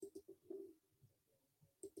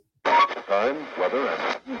time, weather,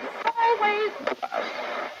 and always.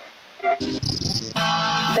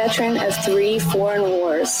 Veteran of 3 foreign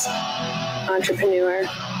wars, entrepreneur,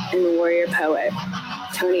 and warrior poet,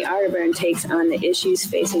 Tony Arterburn takes on the issues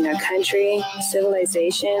facing our country,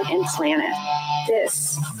 civilization, and planet.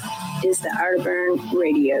 This is the Arterburn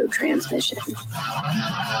radio transmission.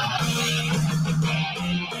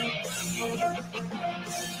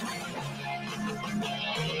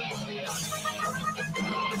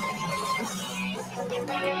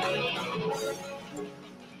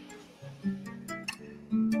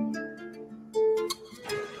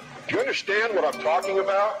 Do you understand what I'm talking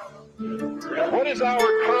about? What is our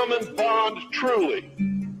common bond truly?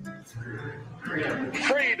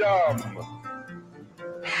 Freedom.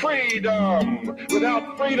 Freedom.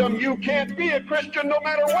 Without freedom, you can't be a Christian no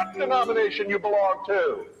matter what denomination you belong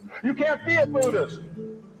to. You can't be a Buddhist.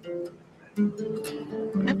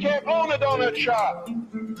 You can't own a donut shop.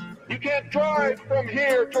 You can't drive from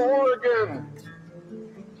here to Oregon.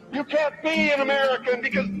 You can't be an American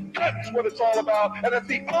because that's what it's all about, and that's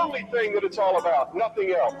the only thing that it's all about.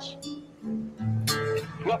 Nothing else.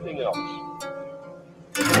 Nothing else.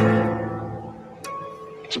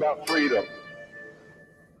 It's about freedom.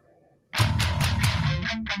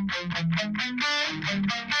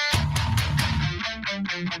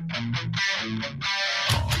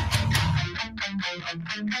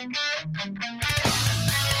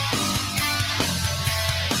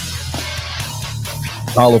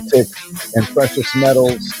 Politics and precious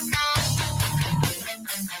metals,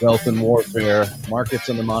 wealth and warfare, markets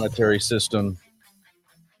and the monetary system,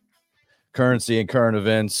 currency and current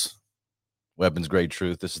events, weapons grade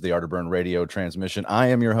truth. This is the Arterburn radio transmission. I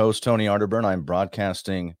am your host, Tony Arterburn. I'm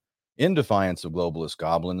broadcasting in defiance of globalist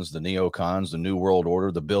goblins, the neocons, the New World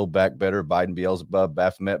Order, the Build Back Better, Biden, Beelzebub,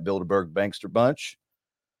 Baphomet, Bilderberg, Bankster bunch.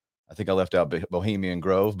 I think I left out Bohemian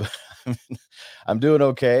Grove, but I'm doing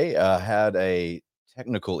okay. Had a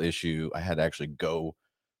technical issue. I had to actually go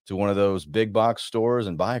to one of those big box stores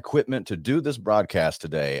and buy equipment to do this broadcast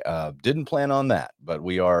today. Didn't plan on that, but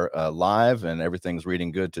we are live and everything's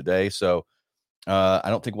reading good today. So I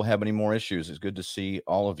don't think we'll have any more issues. It's good to see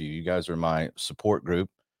all of you. You guys are my support group.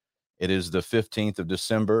 It is the 15th of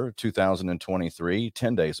December, 2023,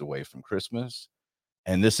 10 days away from Christmas.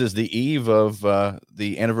 And this is the eve of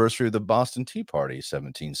the anniversary of the Boston Tea Party,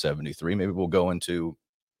 1773. Maybe we'll go into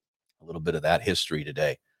a little bit of that history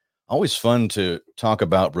today. Always fun to talk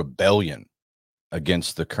about rebellion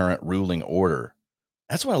against the current ruling order.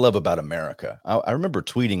 That's what I love about America. I remember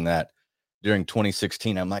tweeting that during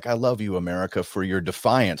 2016. I'm like, I love you, America, for your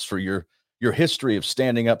defiance, for your history of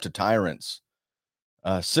standing up to tyrants.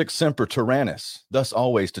 Sic semper tyrannis, thus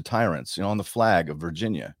always to tyrants, on the flag of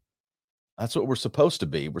Virginia. That's what we're supposed to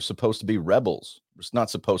be. We're supposed to be rebels. We're not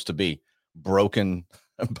supposed to be broken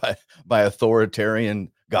by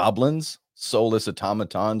authoritarian goblins, soulless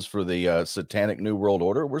automatons for the satanic New World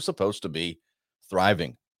Order. We're supposed to be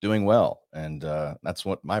thriving, doing well. And that's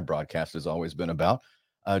what my broadcast has always been about.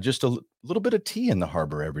 Just a little bit of tea in the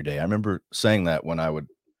harbor every day. I remember saying that when I would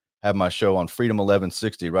have my show on Freedom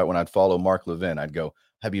 1160, right when I'd follow Mark Levin, I'd go,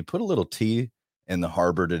 have you put a little tea in the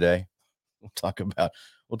harbor today? We'll talk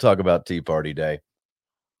about Tea Party Day.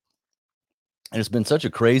 And it's been such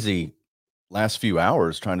a crazy last few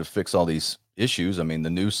hours trying to fix all these issues. I mean, the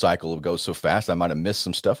news cycle goes so fast. I might have missed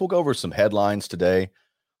some stuff. We'll go over some headlines today.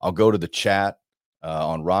 I'll go to the chat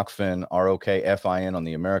on Rockfin, ROKFIN on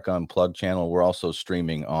the America Unplugged channel. We're also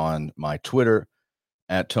streaming on my Twitter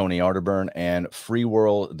at Tony Arterburn and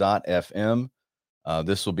freeworld.fm.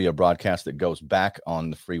 This will be a broadcast that goes back on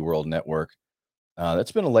the Free World Network.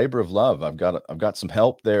 That's been a labor of love. I've got some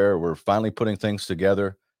help there. We're finally putting things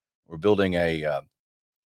together. We're building a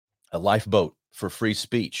lifeboat for free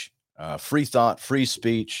speech, free thought, free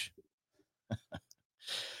speech,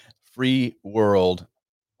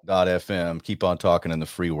 freeworld.fm. Keep on talking in the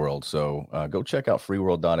free world. So go check out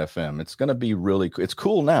freeworld.fm. It's going to be it's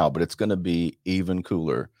cool now, but it's going to be even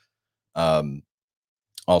cooler.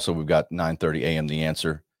 Also, we've got 9:30 a.m. The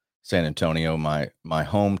Answer, San Antonio, my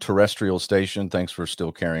home terrestrial station. Thanks for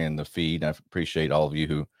still carrying the feed. I appreciate all of you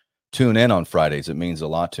who tune in on Fridays. It means a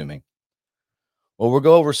lot to me. Well, we'll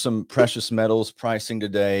go over some precious metals pricing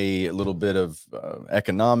today, a little bit of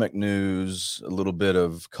economic news, a little bit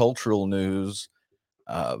of cultural news.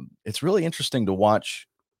 It's really interesting to watch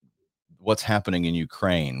what's happening in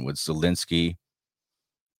Ukraine with Zelensky.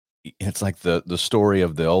 It's like the story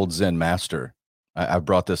of the old Zen master. I've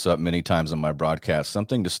brought this up many times on my broadcast.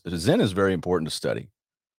 Zen is very important to study.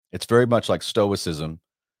 It's very much like Stoicism.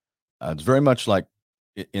 It's very much like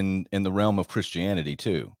in the realm of Christianity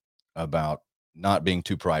too, about not being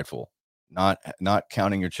too prideful, not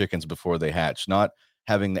counting your chickens before they hatch, not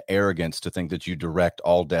having the arrogance to think that you direct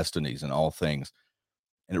all destinies and all things.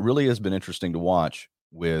 And it really has been interesting to watch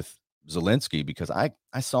with Zelensky, because I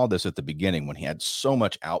saw this at the beginning when he had so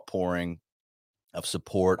much outpouring of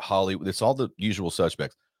support. Hollywood, it's all the usual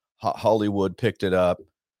suspects. Hollywood picked it up.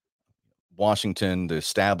 Washington, the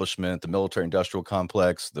establishment, the military industrial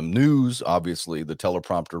complex, the news, obviously, the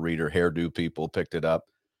teleprompter reader, hairdo people picked it up.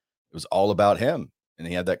 It was all about him. And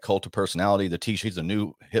he had that cult of personality. The he's the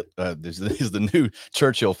new he's the new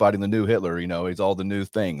Churchill fighting the new Hitler. He's all the new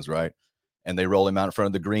things, right? And they roll him out in front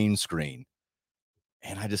of the green screen.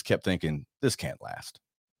 And I just kept thinking, this can't last.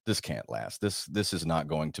 This can't last. This is not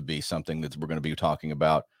going to be something that we're going to be talking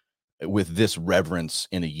about with this reverence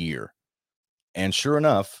in a year. And sure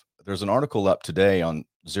enough, there's an article up today on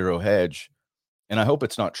Zero Hedge, and I hope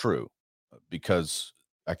it's not true, because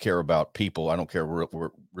I care about people. I don't care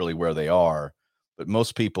really where they are, but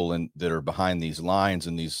most people that are behind these lines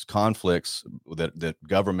and these conflicts that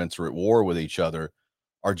governments are at war with each other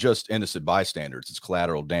are just innocent bystanders. It's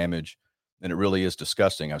collateral damage, and it really is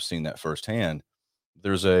disgusting. I've seen that firsthand.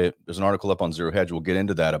 There's an article up on Zero Hedge. We'll get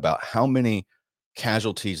into that, about how many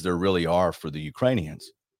casualties there really are for the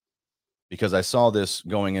Ukrainians. Because I saw this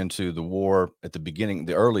going into the war at the beginning,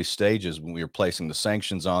 the early stages when we were placing the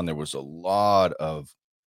sanctions on, there was a lot of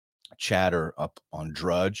chatter up on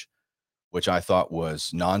Drudge, which I thought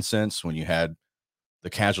was nonsense. When you had the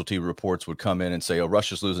casualty reports would come in and say, oh,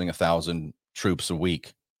 Russia's losing 1,000 troops a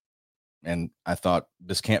week. And I thought,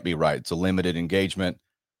 this can't be right. It's a limited engagement.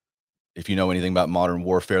 If you know anything about modern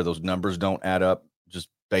warfare, those numbers don't add up just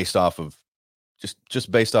based off of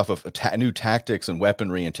new tactics and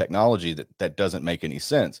weaponry and technology. That doesn't make any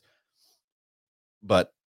sense.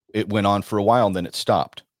 But it went on for a while, and then it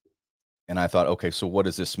stopped. And I thought, okay, so what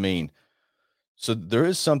does this mean? So there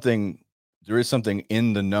is something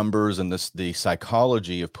in the numbers and the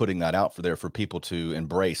psychology of putting that out for people to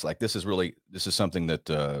embrace. Like, this is something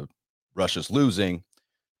that Russia's losing.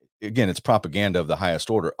 Again, it's propaganda of the highest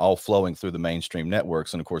order, all flowing through the mainstream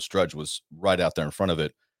networks. And of course, Drudge was right out there in front of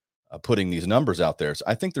it, putting these numbers out there. So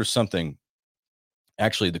I think there's something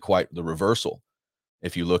actually the reversal,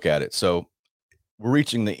 if you look at it. So we're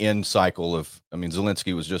reaching the end cycle of,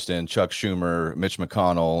 Zelensky was just in, Chuck Schumer, Mitch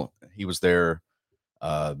McConnell, he was there,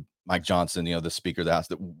 Mike Johnson, the Speaker of the House,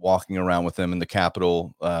 that walking around with him in the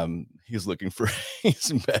Capitol. He's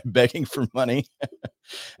begging for money,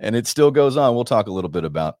 and it still goes on. We'll talk a little bit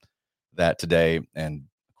about that today. And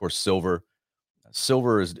of course, silver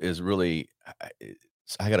is really,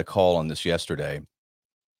 I got a call on this yesterday.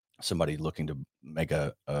 Somebody looking to make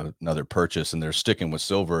another purchase, and they're sticking with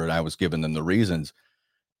silver. And I was giving them the reasons.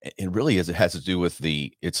 It really is. It has to do with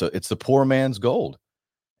it's the poor man's gold,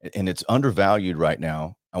 and it's undervalued right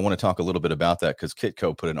now. I want to talk a little bit about that because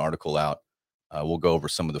Kitco put an article out. We'll go over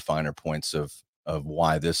some of the finer points of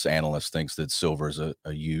why this analyst thinks that silver is a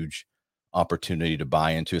huge opportunity to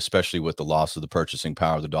buy into, especially with the loss of the purchasing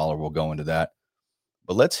power of the dollar. We'll go into that.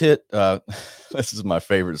 But let's hit, this is my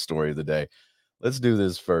favorite story of the day. Let's do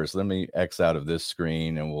this first. Let me X out of this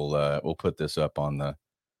screen, and we'll put this up on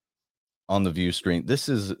the view screen. This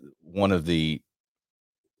is one of the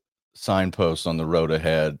signposts on the road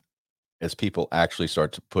ahead as people actually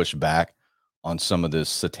start to push back on some of this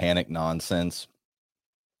satanic nonsense.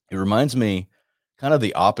 It reminds me kind of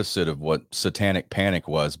the opposite of what satanic panic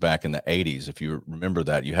was back in the 80s. If you remember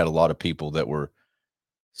that, you had a lot of people that were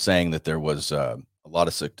saying that there was a lot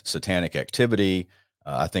of satanic activity.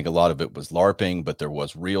 I think a lot of it was LARPing, but there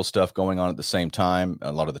was real stuff going on at the same time.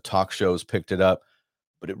 A lot of the talk shows picked it up,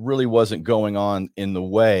 but it really wasn't going on in the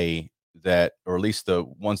way that, or at least the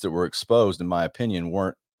ones that were exposed, in my opinion,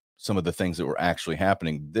 weren't some of the things that were actually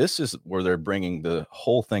happening. This is where they're bringing the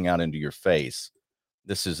whole thing out into your face.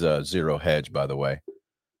 This is Zero Hedge, by the way.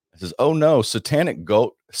 It says, oh no, satanic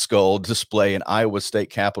goat skull display in Iowa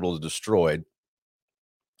State Capitol destroyed.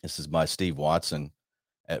 This is by Steve Watson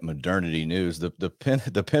at Modernity News.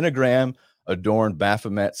 The pentagram adorned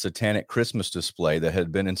Baphomet satanic Christmas display that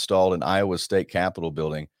had been installed in Iowa State Capitol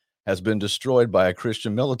building has been destroyed by a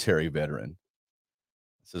Christian military veteran.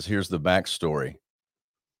 It says, here's the backstory.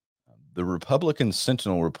 The Republican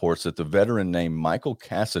Sentinel reports that the veteran named Michael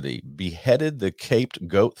Cassidy beheaded the caped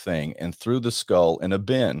goat thing and threw the skull in a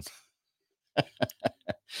bin.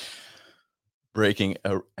 Breaking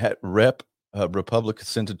Republican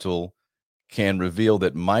Sentinel can reveal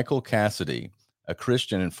that Michael Cassidy, a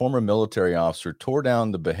Christian and former military officer, tore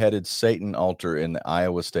down the beheaded Satan altar in the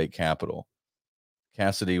Iowa State Capitol.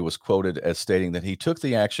 Cassidy was quoted as stating that he took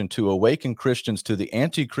the action to awaken Christians to the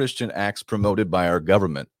anti-Christian acts promoted by our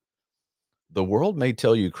government. The world may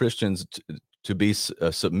tell you Christians to be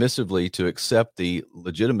submissively to accept the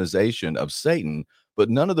legitimization of Satan, but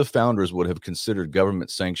none of the founders would have considered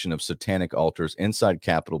government sanction of satanic altars inside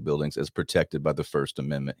Capitol buildings as protected by the First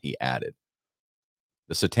Amendment, he added.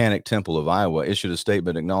 The Satanic Temple of Iowa issued a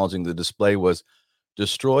statement acknowledging the display was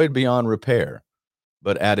destroyed beyond repair,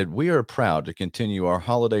 but added, "We are proud to continue our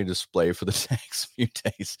holiday display for the next few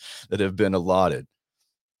days that have been allotted."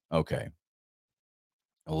 Okay.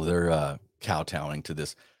 Well, they're kowtowing to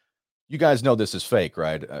this. You guys know this is fake,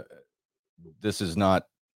 right? This is not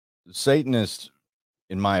Satanists,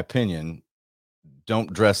 in my opinion,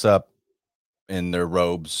 don't dress up in their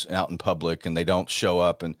robes out in public, and they don't show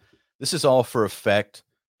up. And this is all for effect,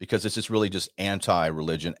 because this is really just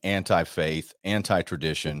anti-religion, anti-faith,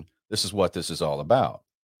 anti-tradition. This is what this is all about.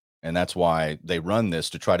 And that's why they run this,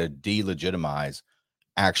 to try to delegitimize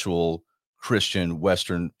actual Christian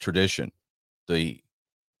Western tradition, the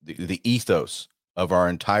ethos of our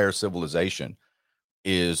entire civilization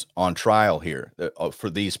is on trial here for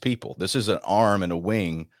these people. This is an arm and a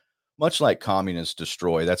wing, much like communists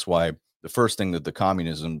destroy. That's why the first thing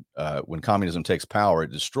that when communism takes power,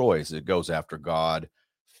 it destroys. It goes after God,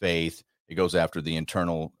 faith. It goes after the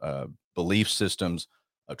internal belief systems,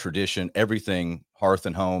 tradition, everything, hearth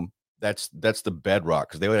and home. That's the bedrock,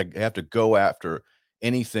 because they would have to go after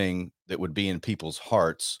anything that would be in people's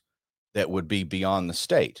hearts that would be beyond the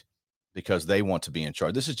state, because they want to be in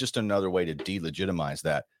charge. This is just another way to delegitimize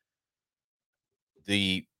that.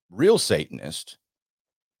 The real Satanist,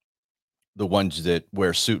 the ones that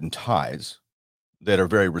wear suit and ties, that are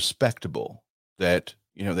very respectable, that,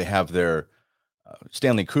 they have their,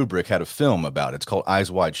 Stanley Kubrick had a film about it. It's called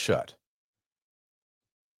Eyes Wide Shut.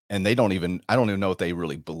 And I don't even know if they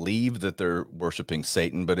really believe that they're worshiping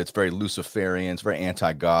Satan, but it's very Luciferian. It's very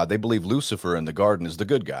anti-God. They believe Lucifer in the garden is the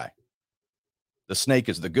good guy. The snake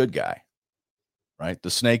is the good guy, right?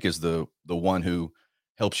 The snake is the one who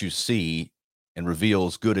helps you see and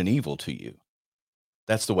reveals good and evil to you.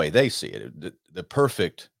 That's the way they see it. The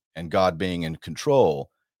perfect and God being in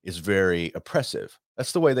control is very oppressive.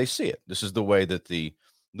 That's the way they see it. This is the way that the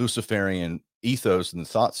Luciferian ethos and the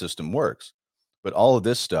thought system works. But all of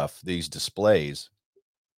this stuff, these displays,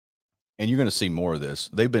 and you're going to see more of this.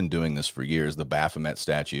 They've been doing this for years. The Baphomet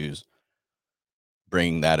statues,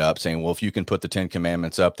 bringing that up, saying, well, if you can put the 10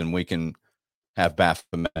 Commandments up, then we can have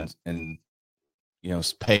Baphomet and,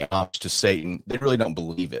 pay homage to Satan. They really don't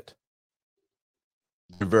believe it.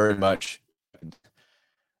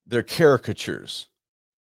 They're caricatures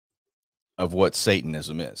of what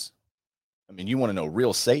Satanism is. I mean, you want to know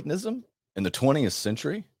real Satanism in the 20th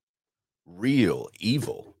century? Real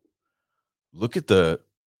evil. Look at the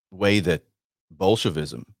way that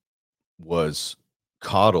Bolshevism was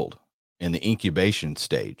coddled in the incubation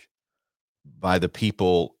stage by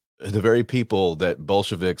the very people that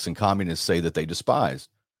Bolsheviks and communists say that they despise,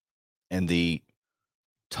 and the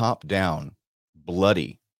top-down,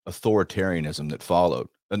 bloody authoritarianism that followed,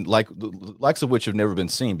 and likes of which have never been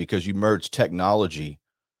seen, because you merge technology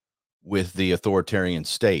with the authoritarian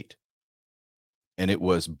state. And it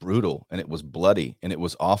was brutal, and it was bloody, and it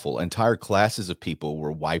was awful. Entire classes of people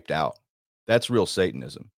were wiped out. That's real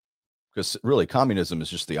Satanism, because really communism is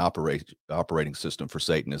just the operating system for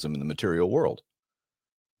Satanism in the material world.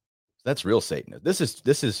 That's real Satanism. This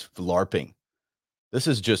is LARPing. This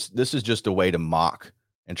is just a way to mock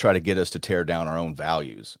and try to get us to tear down our own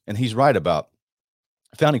values. And he's right about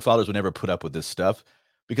founding fathers would never put up with this stuff,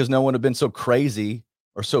 because no one would have been so crazy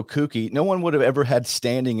or so kooky. No one would have ever had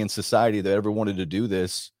standing in society that ever wanted to do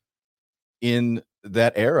this in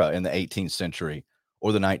that era, in the 18th century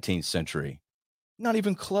or the 19th century. Not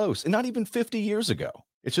even close, and not even 50 years ago.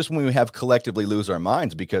 It's just when we have collectively lose our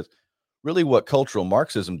minds, because really what cultural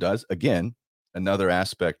Marxism does, again, another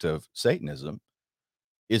aspect of Satanism,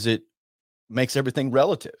 is it makes everything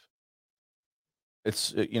relative.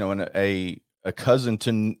 It's, a cousin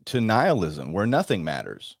to nihilism, where nothing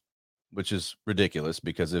matters, which is ridiculous,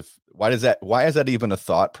 because why is that even a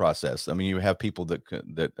thought process? I mean, you have people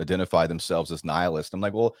that identify themselves as nihilists. I'm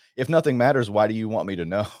like, well, if nothing matters, why do you want me to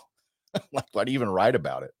know? Like, why do you even write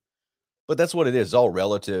about it? But that's what it is. It's all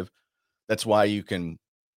relative. That's why you can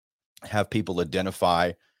have people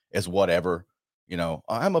identify as whatever,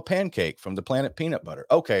 I'm a pancake from the planet peanut butter.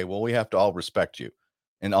 Okay, well, we have to all respect you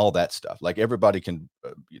and all that stuff. Like, everybody can,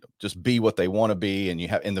 just be what they want to be. And you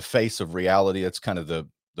have, in the face of reality, that's kind of the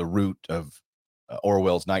root of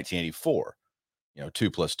Orwell's 1984,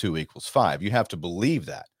 2 + 2 = 5. You have to believe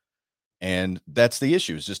that. And that's the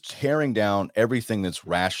issue, is just tearing down everything that's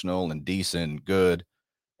rational and decent and good.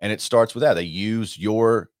 And it starts with that. They use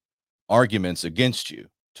your arguments against you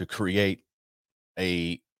to create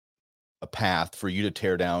a path for you to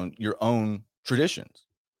tear down your own traditions.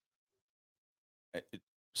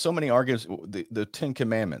 So many arguments. The Ten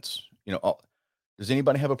Commandments. Does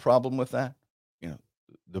anybody have a problem with that?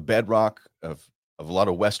 The bedrock of a lot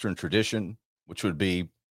of Western tradition, which would be,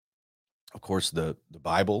 of course, the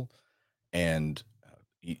Bible and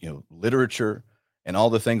literature and all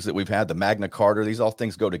the things that we've had, the Magna Carta. These all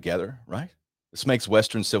things go together, right? This makes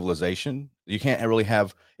Western civilization. You can't really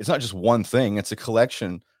have. It's not just one thing. It's a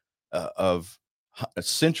collection of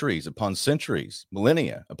centuries upon centuries,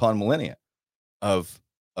 millennia upon millennia of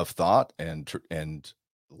thought and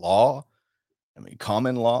law. I mean,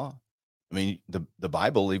 common law. I mean, the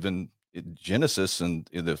Bible, even in Genesis and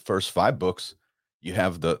in the first 5 books, you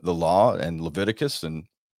have the law and Leviticus, and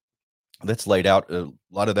that's laid out. A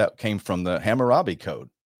lot of that came from the Hammurabi Code,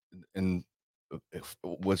 and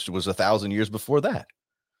which was 1,000 years before that.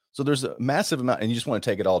 So there's a massive amount, and you just want to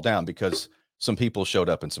take it all down because some people showed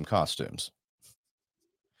up in some costumes.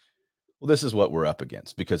 Well, this is what we're up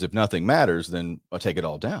against, because if nothing matters, then I'll take it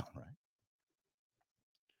all down, right?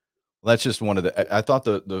 Well, that's just one of the. I thought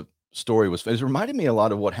the story was. It reminded me a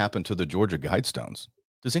lot of what happened to the Georgia Guidestones.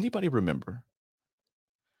 Does anybody remember?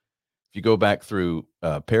 If you go back through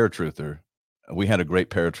Paratruther, we had a great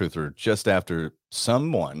Paratruther just after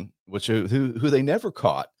someone, who they never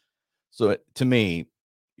caught. So to me,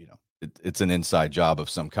 it's an inside job of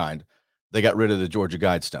some kind. They got rid of the Georgia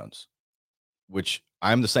Guidestones, which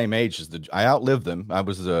I'm the same age as I outlived them. I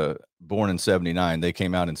was born in 79. They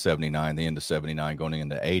came out in 79, the end of 79, going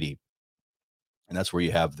into 80. And that's where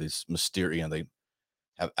you have this mysterious, they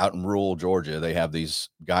have out in rural Georgia, they have these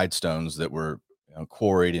guidestones that were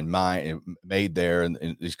quarried and made there,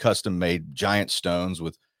 and these custom made giant stones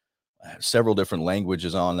with several different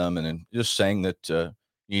languages on them. And just saying that you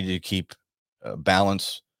need to keep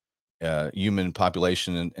balance, human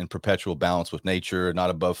population in perpetual balance with nature, not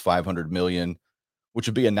above 500 million, which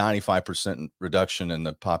would be a 95% reduction in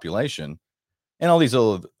the population, and all these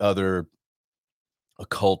other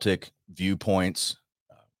occultic viewpoints.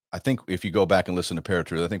 I think if you go back and listen to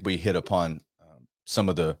Paratruth, I think we hit upon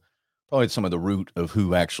probably some of the root of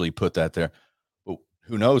who actually put that there. But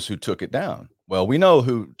who knows who took it down? Well, we know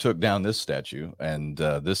who took down this statue and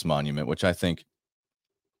this monument, which I think,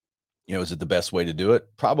 is it the best way to do it?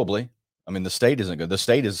 Probably. I mean, the state isn't good. The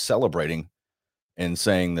state is celebrating and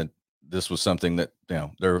saying that this was something that,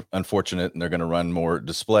 they're unfortunate and they're going to run more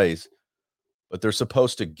displays, but they're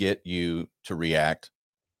supposed to get you to react.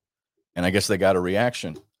 And I guess they got a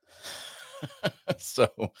reaction. So,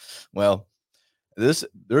 well,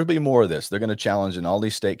 there'll be more of this. They're going to challenge in all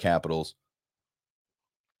these state capitals.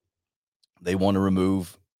 They want to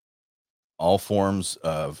remove all forms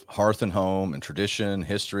of hearth and home and tradition,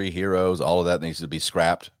 history, heroes. All of that needs to be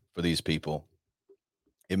scrapped for these people.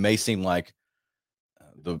 It may seem like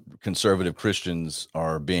the conservative Christians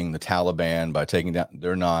are being the Taliban by taking down.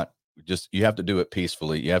 They're not. You have to do it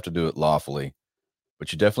peacefully. You have to do it lawfully.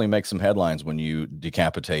 But you definitely make some headlines when you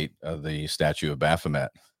decapitate the statue of Baphomet.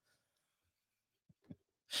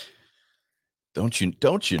 Don't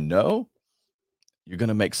you know? You're going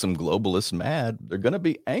to make some globalists mad. They're going to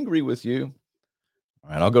be angry with you. All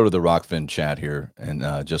right, I'll go to the Rockfin chat here in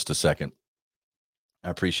just a second. I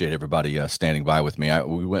appreciate everybody standing by with me.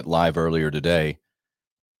 We went live earlier today,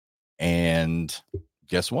 and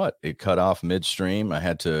guess what? It cut off midstream. I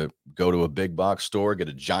had to go to a big box store, get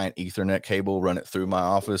a giant Ethernet cable, run it through my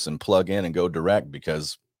office, and plug in and go direct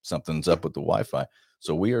because something's up with the Wi-Fi.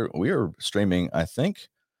 So we are streaming, I think,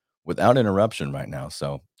 without interruption right now.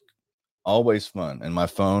 So always fun, and my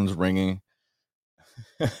phone's ringing.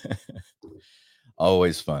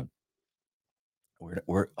 Always fun.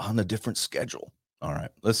 We're on a different schedule. All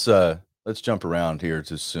right, let's jump around here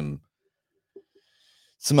to some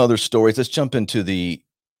other stories. Let's jump into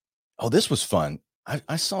this was fun.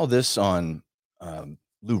 I saw this on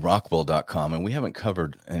LouRockwell.com, and we haven't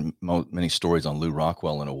covered many stories on Lou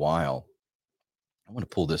Rockwell in a while. I want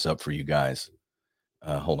to pull this up for you guys.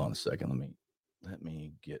 Hold on a second. Let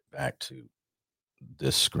me get back to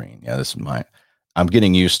this screen. Yeah, this is I'm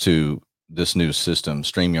getting used to this new system.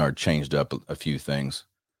 StreamYard changed up a few things.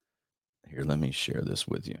 Here, let me share this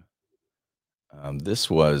with you. This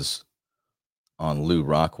was on Lou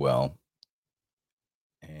Rockwell,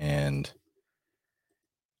 and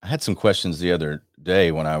I had some questions the other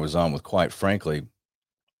day when I was on with Quite Frankly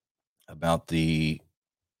about the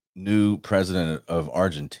new president of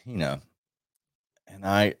Argentina. And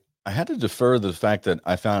I had to defer the fact that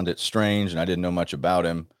I found it strange and I didn't know much about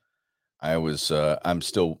him. I was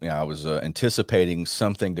anticipating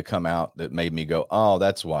something to come out that made me go, oh,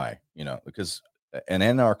 that's why, because an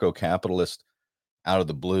anarcho-capitalist out of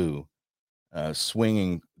the blue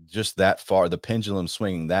swinging just that far, the pendulum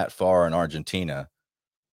swinging that far in Argentina,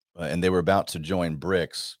 and they were about to join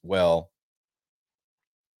BRICS. Well,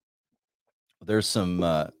 there's some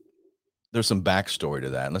backstory to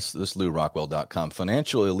that. And this LouRockwell.com.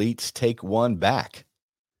 Financial elites take one back.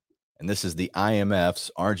 And this is the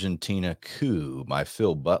IMF's Argentina coup by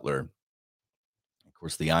Phil Butler. Of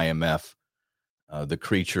course, the IMF, the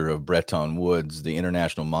creature of Bretton Woods, the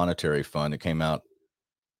International Monetary Fund, that came out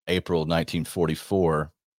April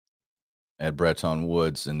 1944 at Bretton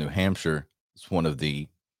Woods in New Hampshire. It's one of the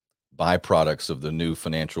byproducts of the new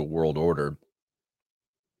financial world order.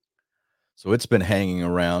 So it's been hanging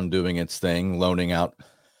around doing its thing, loaning out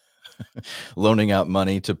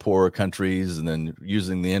money to poorer countries and then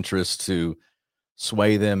using the interest to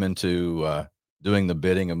sway them into doing the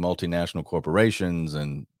bidding of multinational corporations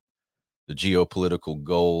and the geopolitical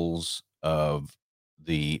goals of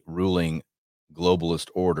the ruling globalist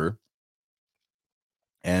order.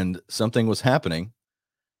 And something was happening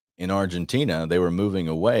in Argentina. They were moving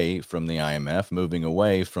away from the IMF, moving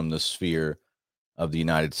away from the sphere of the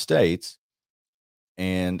United States,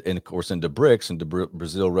 and of course into BRICS, into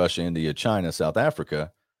Brazil, Russia, India, China, South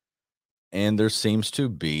Africa. And there seems to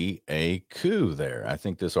be a coup there. I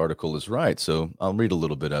think this article is right. So I'll read a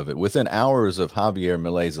little bit of it. Within hours of Javier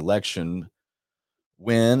Milei's election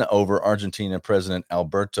win over Argentina President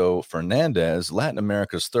Alberto Fernandez, Latin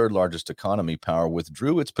America's third largest economy power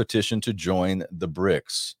withdrew its petition to join the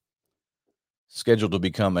BRICS. Scheduled to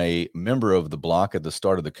become a member of the bloc at the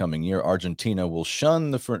start of the coming year, Argentina will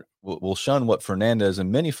shun what Fernandez and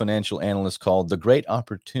many financial analysts called the great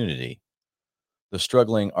opportunity. The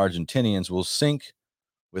struggling Argentinians will sink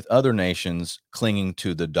with other nations clinging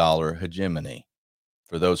to the dollar hegemony.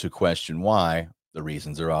 For those who question why, the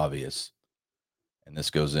reasons are obvious. And this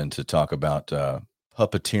goes into talk about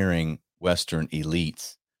puppeteering Western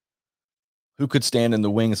elites. Who could stand in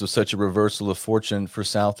the wings of such a reversal of fortune for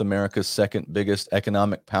South America's second biggest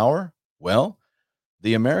economic power? Well,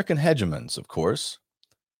 the American hegemons, of course.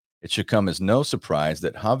 It should come as no surprise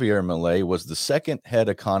that Javier Milei was the second head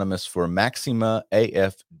economist for Maxima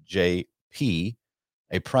AFJP,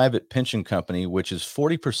 a private pension company which is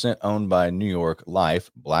 40% owned by New York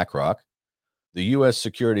Life, BlackRock. The U.S.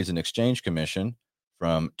 Securities and Exchange Commission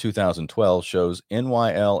from 2012 shows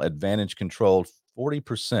NYL Advantage controlled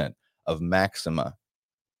 40% of Maxima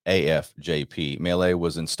AFJP. Milei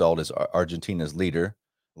was installed as Argentina's leader,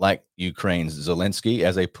 like Ukraine's Zelensky,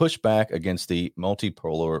 as a pushback against the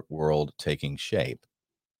multipolar world taking shape.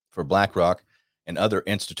 For BlackRock and other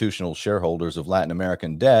institutional shareholders of Latin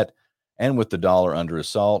American debt, and with the dollar under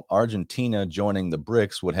assault, Argentina joining the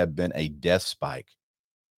BRICS would have been a death spike.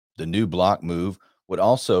 The new bloc move would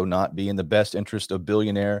also not be in the best interest of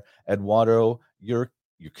billionaire Eduardo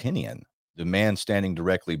Urquinian, the man standing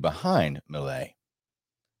directly behind Milei.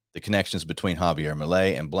 The connections between Javier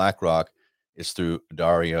Milei and BlackRock is through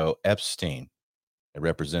Dario Epstein, a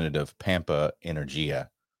representative of Pampa Energia,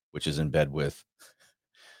 which is in bed with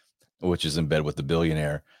the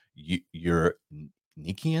billionaire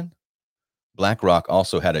Urquinian. BlackRock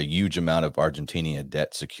also had a huge amount of Argentinian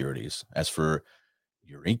debt securities. As for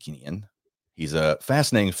Urquinian, he's a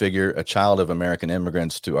fascinating figure, a child of American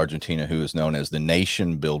immigrants to Argentina who is known as the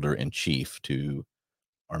nation builder in chief to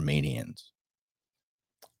Armenians.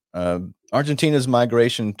 Argentina's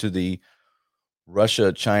migration to the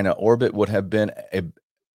Russia-China orbit would have been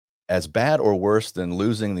as bad or worse than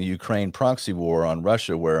losing the Ukraine proxy war on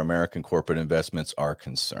Russia, where American corporate investments are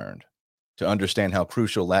concerned. To understand how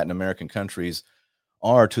crucial Latin American countries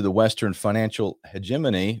are to the Western financial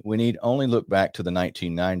hegemony, we need only look back to the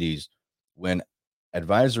 1990s when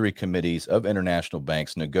advisory committees of international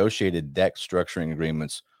banks negotiated debt structuring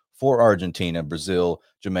agreements for Argentina, Brazil,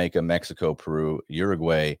 Jamaica, Mexico, Peru,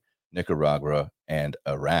 Uruguay, Nicaragua, and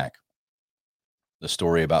Iraq. The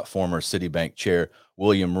story about former Citibank chair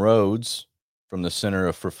William Rhodes from the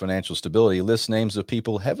Center for Financial Stability lists names of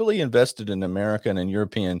people heavily invested in American and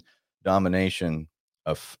European domination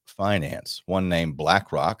of finance. One named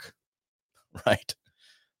BlackRock, right?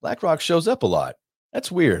 BlackRock shows up a lot.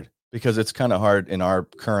 That's weird because it's kind of hard in our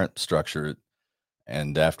current structure.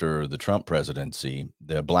 And after the Trump presidency,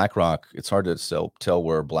 the BlackRock, it's hard to tell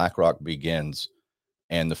where BlackRock begins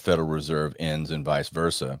and the Federal Reserve ends and vice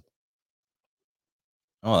versa.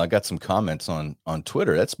 Oh, I got some comments on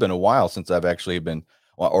Twitter. That's been a while since I've actually been,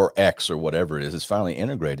 or X or whatever it is. It's finally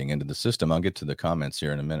integrating into the system. I'll get to the comments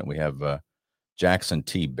here in a minute. We have Jackson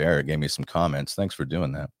T. Barrett gave me some comments. Thanks for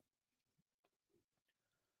doing that.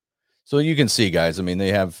 So you can see, guys, I mean,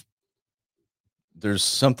 there's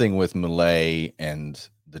something with Milei and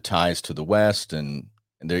the ties to the West and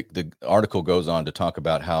And the article goes on to talk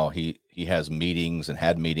about how he has meetings and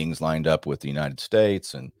had meetings lined up with the United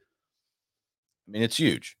States. And I mean, it's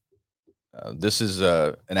huge. This is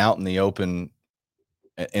an out in the open.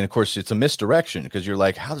 And of course, it's a misdirection because you're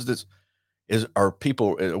like, how does this, are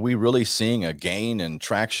we really seeing a gain in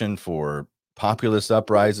traction for populist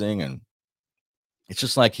uprising? And it's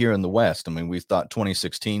just like here in the West. I mean, we thought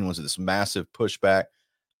 2016 was this massive pushback.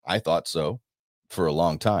 I thought so for a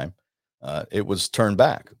long time. It was turned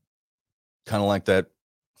back, kind of like that,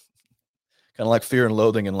 kind of like Fear and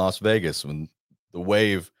Loathing in Las Vegas when the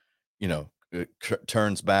wave,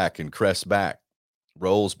 turns back and crests back,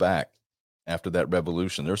 rolls back after that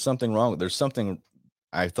revolution. There's something wrong. There's something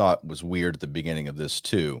I thought was weird at the beginning of this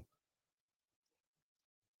too.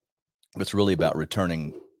 It's really about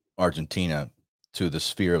returning Argentina to the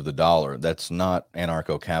sphere of the dollar. That's not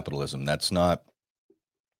anarcho-capitalism. That's not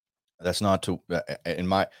to in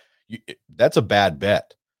my that's a bad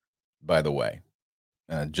bet, by the way.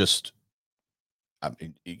 Just I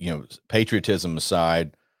mean, patriotism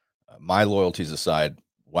aside, my loyalties aside,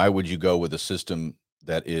 why would you go with a system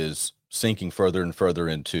that is sinking further and further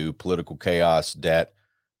into political chaos, debt,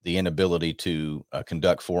 the inability to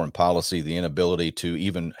conduct foreign policy, the inability to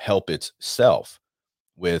even help itself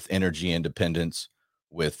with energy independence,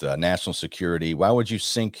 with national security? Why would you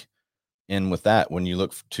sink in with that when you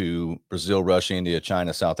look to Brazil, Russia, India,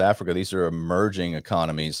 China, South Africa? These are emerging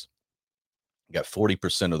economies. You got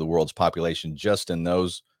 40% of the world's population just in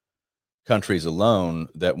those countries alone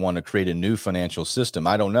that want to create a new financial system.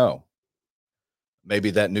 I don't know.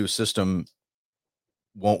 Maybe that new system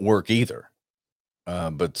won't work either.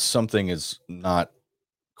 But something is not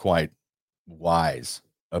quite wise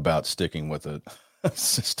about sticking with a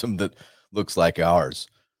system that looks like ours.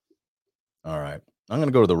 All right. I'm going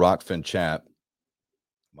to go to the Rockfin chat.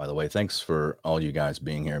 By the way, thanks for all you guys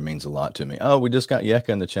being here. It means a lot to me. Oh, we just got Yeka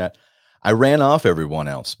in the chat. I ran off everyone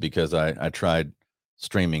else because I tried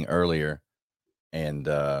streaming earlier. And,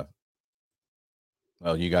 well,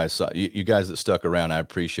 you guys saw, you guys that stuck around, I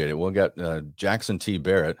appreciate it. We'll got Jackson T.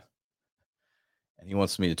 Barrett, and he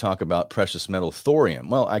wants me to talk about precious metal thorium.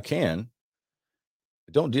 Well, I can.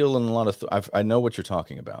 I don't deal in a lot of, I know what you're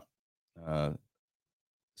talking about.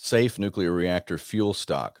 Safe nuclear reactor fuel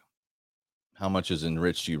stock. How much is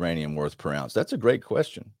enriched uranium worth per ounce? That's a great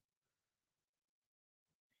question.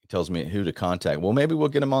 He tells me who to contact. Well, maybe we'll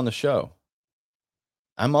get him on the show.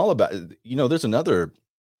 I'm all about, there's another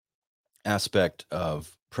aspect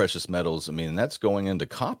of precious metals. I mean, and that's going into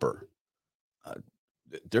copper.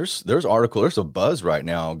 There's a buzz right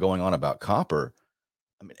now going on about copper.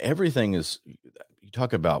 I mean, everything is, you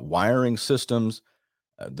talk about wiring systems,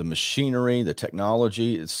 the machinery, the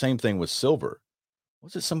technology. It's the same thing with silver.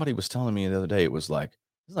 What's it? Somebody was telling me the other day, it was like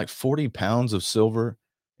 40 pounds of silver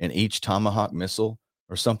in each Tomahawk missile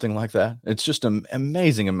or something like that. It's just an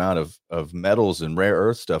amazing amount of metals and rare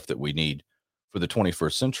earth stuff that we need for the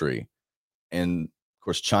 21st century. And of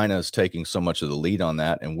course, China is taking so much of the lead on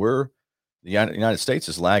that. And the United States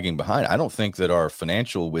is lagging behind. I don't think that our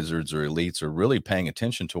financial wizards or elites are really paying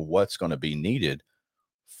attention to what's going to be needed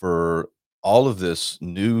for all of this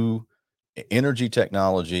new energy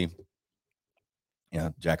technology. Yeah,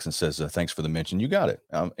 Jackson says, thanks for the mention. You got it.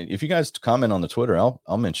 If you guys comment on the Twitter,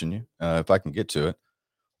 I'll mention you if I can get to it.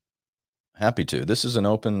 Happy to. This is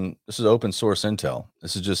open source intel.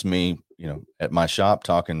 This is just me, at my shop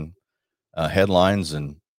talking headlines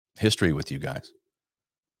and history with you guys.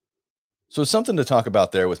 So something to talk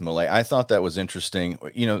about there with Malay. I thought that was interesting.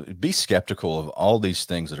 Be skeptical of all these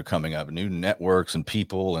things that are coming up, new networks and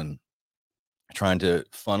people, and trying to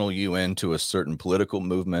funnel you into a certain political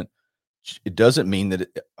movement. It doesn't mean that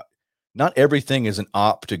not everything is an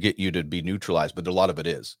op to get you to be neutralized, but a lot of it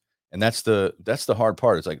is. And that's the hard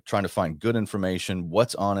part. It's like trying to find good information,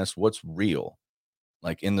 what's honest, what's real,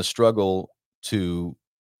 like in the struggle to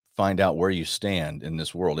find out where you stand in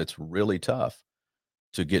this world. It's really tough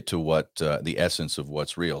to get to what the essence of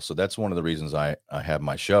what's real. So that's one of the reasons I have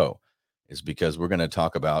my show, is because we're going to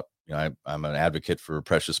talk about, I'm an advocate for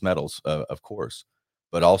precious metals, of course,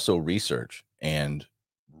 but also research and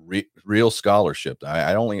real scholarship.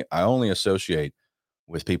 I only associate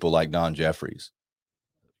with people like Don Jeffries,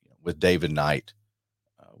 with David Knight,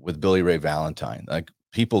 with Billy Ray Valentine, like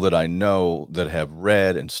people that I know that have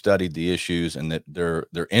read and studied the issues and that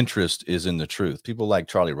their interest is in the truth. People like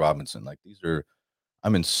Charlie Robinson, like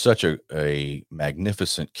I'm in such a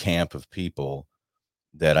magnificent camp of people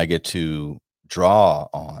that I get to draw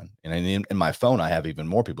on. And in my phone, I have even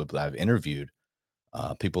more people that I've interviewed.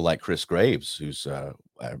 People like Chris Graves, who's a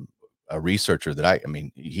researcher that I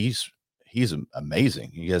mean, he's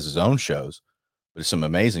amazing. He has his own shows But it's some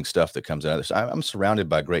amazing stuff that comes out of this. I'm surrounded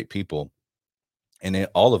by great people, and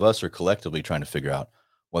all of us are collectively trying to figure out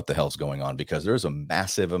what the hell's going on, because there's a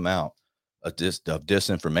massive amount of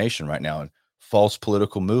disinformation right now, and false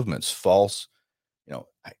political movements, false,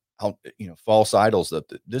 false idols.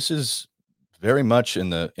 That this is very much in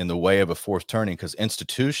the way of a fourth turning, because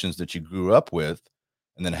institutions that you grew up with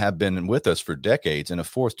and then have been with us for decades, in a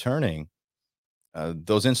fourth turning,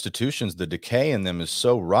 those institutions, the decay in them is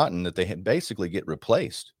so rotten that they basically get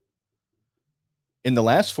replaced. In the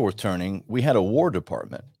last fourth turning, we had a War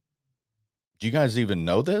Department. Do you guys even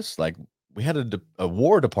know this? Like, we had a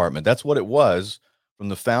War Department. That's what it was from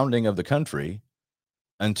the founding of the country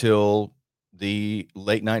until the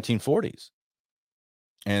late 1940s.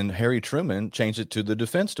 And Harry Truman changed it to the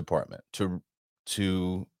Defense Department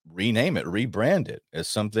to rename it, rebrand it as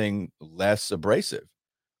something less abrasive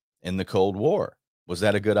in the Cold War. Was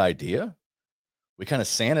that a good idea? We kind of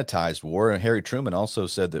sanitized war. And Harry Truman also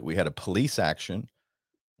said that we had a police action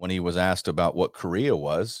when he was asked about what Korea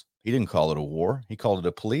was. He didn't call it a war. He called it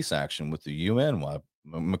a police action with the UN while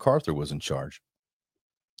MacArthur was in charge.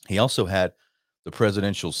 He also had the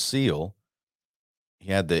presidential seal.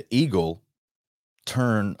 He had the eagle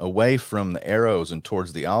turn away from the arrows and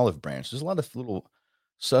towards the olive branch. There's a lot of little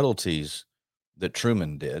subtleties that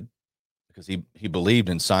Truman did, because he believed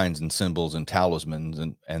in signs and symbols and talismans,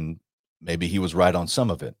 and maybe he was right on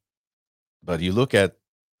some of it. But you look at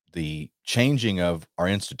the changing of our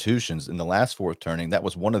institutions in the last fourth turning, that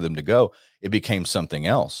was one of them to go. It became something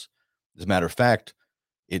else. As a matter of fact,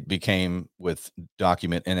 it became, with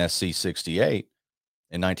document NSC 68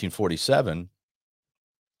 in 1947,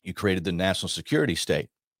 you created the national security state.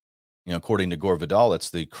 According to Gore Vidal, that's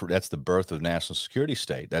the birth of national security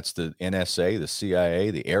state. That's the NSA, the CIA,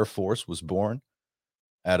 the Air Force was born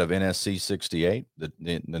out of NSC 68, the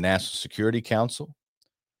National Security Council.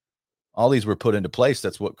 All these were put into place.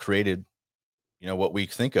 That's what created, what we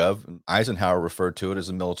think of. Eisenhower referred to it as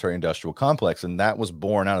a military-industrial complex, and that was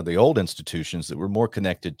born out of the old institutions that were more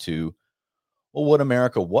connected to, well, what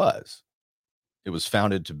America was. It was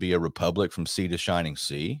founded to be a republic from sea to shining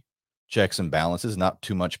sea, checks and balances, not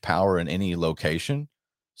too much power in any location.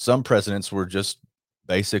 Some presidents were just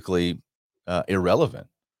basically irrelevant.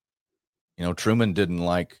 Truman didn't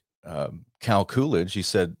like Cal Coolidge. He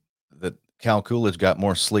said that Cal Coolidge got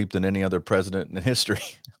more sleep than any other president in history,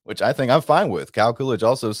 which I think I'm fine with. Cal Coolidge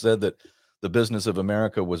also said that the business of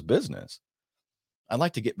America was business. I'd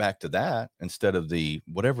like to get back to that instead of the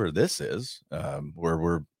whatever this is, where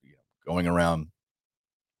we're going around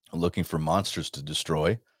looking for monsters to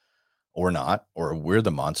destroy, or not, or we're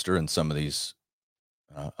the monster in some of these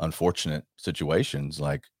unfortunate situations.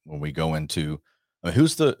 Like when we go into,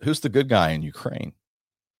 who's the good guy in Ukraine?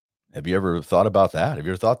 Have you ever thought about that? Have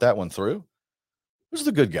you ever thought that one through? Who's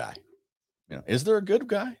the good guy? Is there a good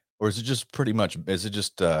guy, or is it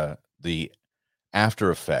just the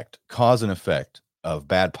after effect, cause and effect of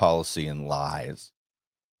bad policy and lies?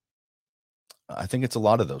 I think it's a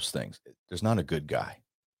lot of those things. There's not a good guy.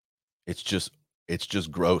 It's just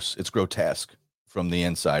gross. It's grotesque from the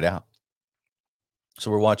inside out.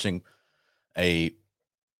 So we're watching a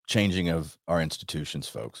changing of our institutions,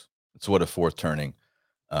 folks. It's what a fourth turning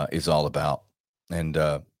is all about. And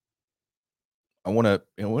I want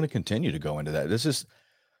to continue to go into that. This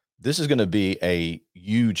is going to be a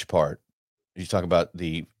huge part. You talk about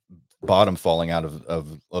the bottom falling out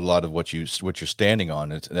of a lot of what you're standing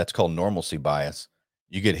on. That's called normalcy bias.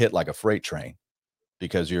 You get hit like a freight train,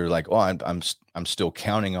 because you're like, oh, I'm still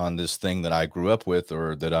counting on this thing that I grew up with,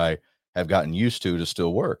 or that I have gotten used to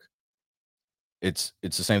still work. It's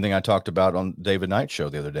the same thing I talked about on David Knight's show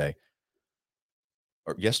the other day,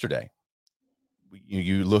 or yesterday.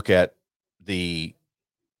 You look at the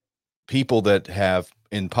people that have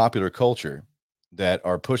in popular culture that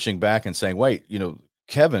are pushing back and saying, wait,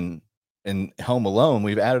 Kevin in Home Alone,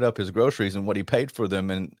 we've added up his groceries and what he paid for them,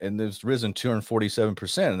 and it's risen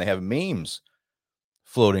 247%, and they have memes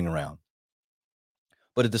floating around.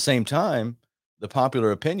 But at the same time, the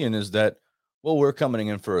popular opinion is that, well, we're coming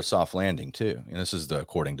in for a soft landing too. And this is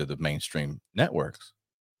according to the mainstream networks.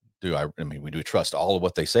 We do trust all of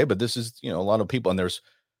what they say, but this is, a lot of people, and there's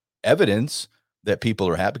evidence that people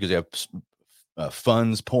are happy because they have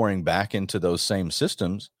funds pouring back into those same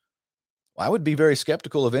systems. Well, I would be very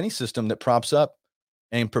skeptical of any system that props up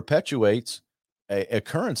and perpetuates a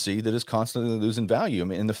currency that is constantly losing value.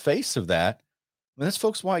 In the face of that, that's,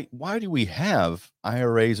 folks, why do we have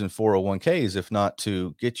IRAs and 401ks if not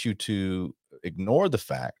to get you to ignore the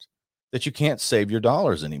fact that you can't save your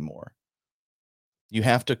dollars anymore? You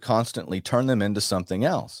have to constantly turn them into something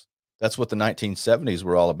else. That's what the 1970s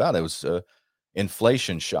were all about. It was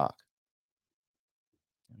inflation shock.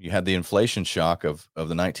 You had the inflation shock of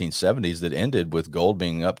the 1970s that ended with gold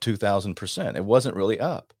being up 2,000%. It wasn't really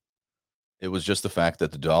up. It was just the fact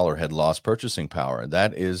that the dollar had lost purchasing power.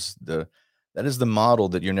 That is the model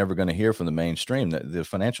that you're never going to hear from the mainstream. The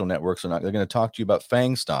financial networks are not. They're going to talk to you about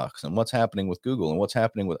FANG stocks and what's happening with Google and what's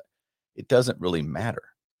happening with. It doesn't really matter.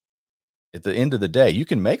 At the end of the day, you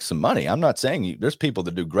can make some money. I'm not saying there's people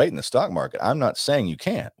that do great in the stock market. I'm not saying you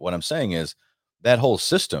can't. What I'm saying is that whole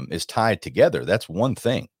system is tied together. That's one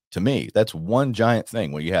thing to me. That's one giant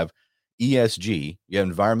thing where you have ESG, you have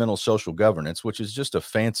environmental social governance, which is just a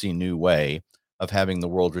fancy new way of having the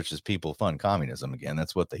world's richest people fund communism again.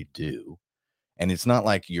 That's what they do. And it's not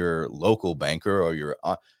like your local banker or your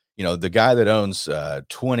the guy that owns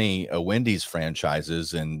 20 Wendy's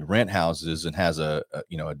franchises and rent houses and has a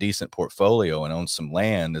decent portfolio and owns some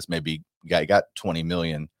land that's maybe got 20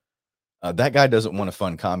 million. That guy doesn't want to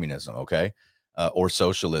fund communism, okay, or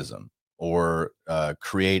socialism, or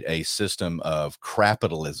create a system of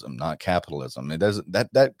crapitalism, not capitalism. It doesn't.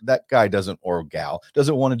 That guy doesn't, or gal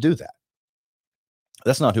doesn't want to do that.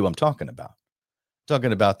 That's not who I'm talking about.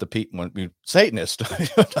 Talking about the people when Satanists,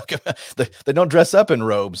 they don't dress up in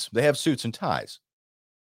robes. They have suits and ties,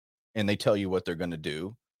 and they tell you what they're going to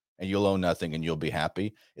do, and you'll own nothing, and you'll be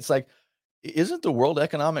happy. It's like, isn't the World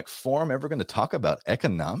Economic Forum ever going to talk about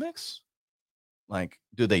economics? Like,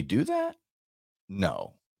 do they do that?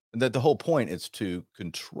 No. That the whole point is to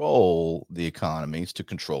control the economies, to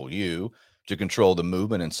control you, to control the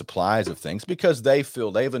movement and supplies of things, because they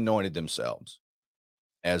feel they've anointed themselves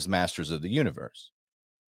as masters of the universe.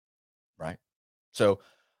 Right? So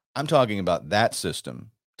I'm talking about that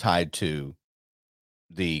system tied to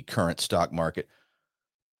the current stock market,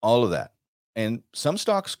 all of that. And some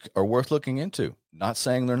stocks are worth looking into. Not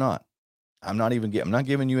saying they're not. I'm not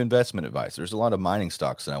giving you investment advice. There's a lot of mining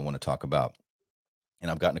stocks that I want to talk about.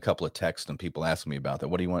 And I've gotten a couple of texts and people asking me about that.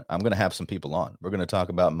 What do you want? I'm going to have some people on. We're going to talk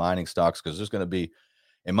about mining stocks because there's going to be,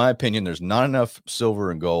 in my opinion, there's not enough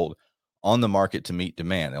silver and gold on the market to meet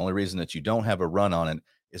demand. The only reason that you don't have a run on it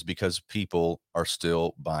is because people are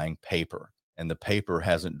still buying paper, and the paper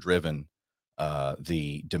hasn't driven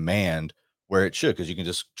the demand where it should, because you can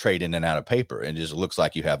just trade in and out of paper and it just looks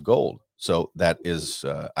like you have gold. So that is,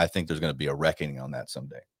 I think there's going to be a reckoning on that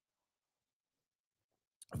someday,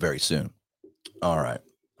 very soon. All right.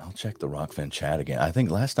 I'll check the Rockfin chat again. I think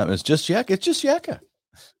last time it was just Yeka. It's just Yeka.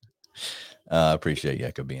 I appreciate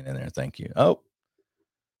Yeka being in there. Thank you. Oh,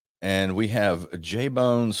 and we have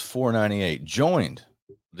J-Bones 498 joined.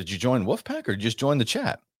 Did you join Wolfpack or just join the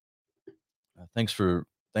chat? Thanks for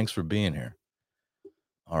being here.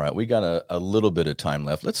 All right, we got a little bit of time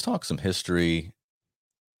left. Let's talk some history.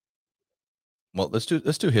 Well, let's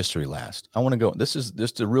do history last. I want to go. This is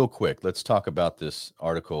just a real quick. Let's talk about this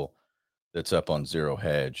article that's up on Zero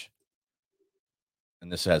Hedge, and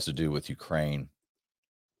this has to do with Ukraine.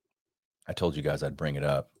 I told you guys I'd bring it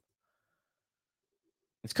up.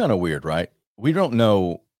 It's kind of weird, right? We don't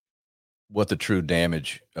know what the true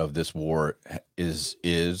damage of this war is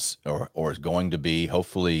or is going to be.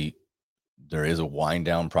 Hopefully there is a wind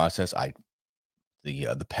down process.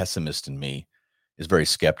 The pessimist in me is very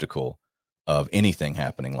skeptical of anything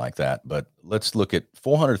happening like that. But let's look at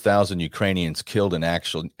 400,000 Ukrainians killed in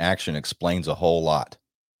action explains a whole lot.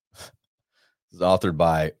 This is authored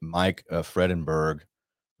by Mike Fredenberg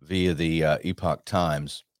via the Epoch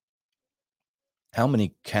Times. How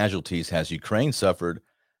many casualties has Ukraine suffered?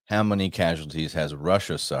 How many casualties has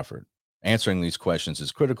Russia suffered? Answering these questions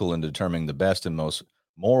is critical in determining the best and most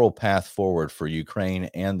moral path forward for Ukraine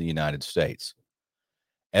and the United States.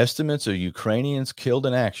 Estimates of Ukrainians killed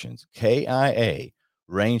in actions, KIA,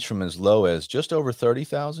 range from as low as just over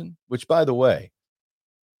 30,000, which, by the way,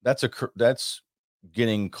 that's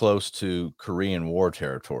getting close to Korean War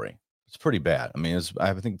territory. It's pretty bad. I mean,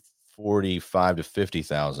 I think 45 to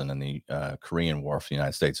 50,000 in the Korean War for the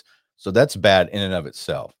United States. So that's bad in and of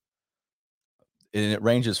itself. And it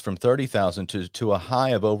ranges from 30,000 to a high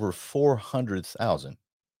of over 400,000.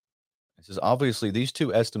 It says, obviously, these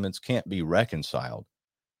two estimates can't be reconciled.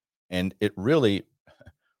 And it really,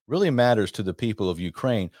 really matters to the people of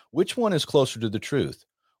Ukraine. Which one is closer to the truth?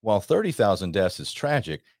 While 30,000 deaths is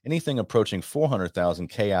tragic, anything approaching 400,000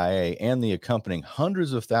 KIA and the accompanying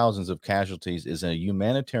hundreds of thousands of casualties is a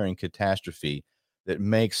humanitarian catastrophe that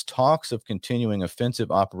makes talks of continuing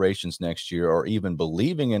offensive operations next year or even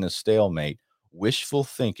believing in a stalemate wishful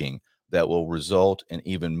thinking that will result in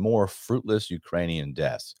even more fruitless Ukrainian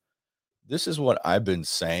deaths. This is what I've been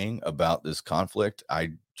saying about this conflict.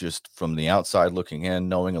 I just, from the outside looking in,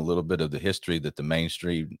 knowing a little bit of the history that the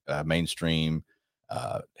mainstream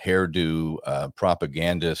hairdo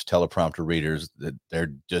propagandists, teleprompter readers, that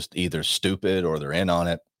they're just either stupid or they're in on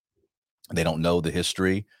it. They don't know the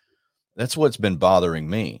history. That's what's been bothering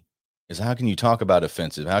me, is how can you talk about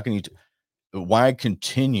offensive? How can you, why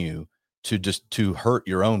continue to hurt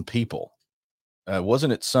your own people?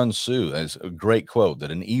 Wasn't it Sun Tzu, as a great quote,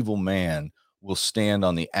 that an evil man will stand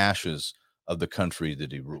on the ashes of the country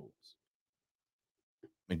that he rules?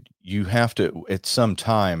 I mean, you have to, at some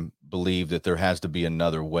time, believe that there has to be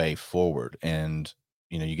another way forward. And,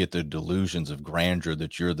 you get the delusions of grandeur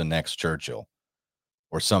that you're the next Churchill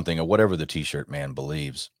or something, or whatever the t-shirt man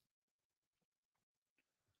believes.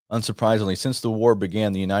 Unsurprisingly, since the war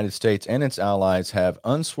began, the United States and its allies have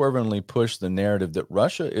unswervingly pushed the narrative that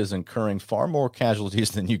Russia is incurring far more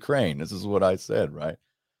casualties than Ukraine. This is what I said, right?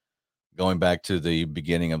 Going back to the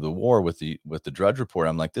beginning of the war with the Drudge Report,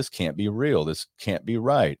 I'm like, this can't be real. This can't be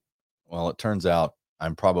right. Well, it turns out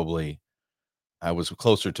I was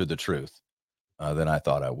closer to the truth than I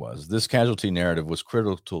thought I was. This casualty narrative was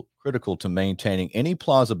critical to maintaining any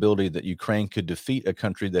plausibility that Ukraine could defeat a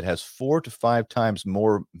country that has 4 to 5 times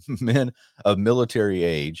more men of military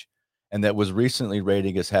age and that was recently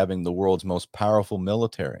rated as having the world's most powerful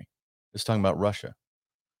military. It's talking about Russia.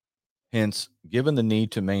 Hence, given the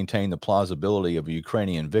need to maintain the plausibility of a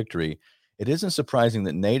Ukrainian victory, it isn't surprising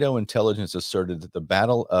that NATO intelligence asserted that the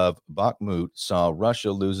Battle of Bakhmut saw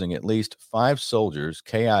Russia losing at least 5 soldiers,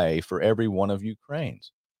 KIA, for every one of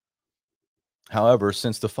Ukraine's. However,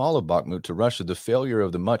 since the fall of Bakhmut to Russia, the failure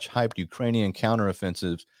of the much hyped Ukrainian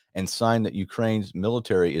counteroffensives and sign that Ukraine's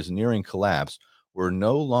military is nearing collapse, we're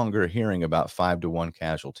no longer hearing about 5-to-1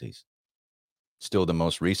 casualties. Still, the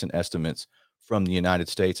most recent estimates from the United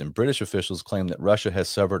States and British officials claim that Russia has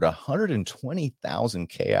suffered 120,000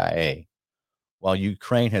 KIA, while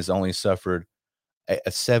Ukraine has only suffered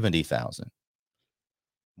 70,000,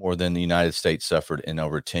 more than the United States suffered in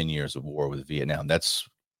over 10 years of war with Vietnam. That's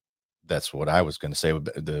what I was going to say,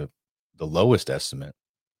 the lowest estimate.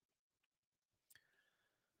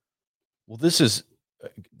 Well, this is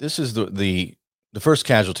the first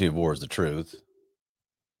casualty of war is the truth.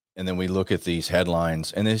 And then we look at these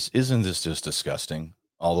headlines, and isn't this just disgusting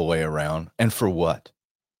all the way around? And for what?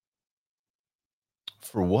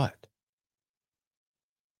 For what?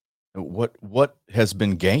 What has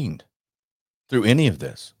been gained through any of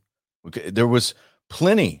this? Okay, there was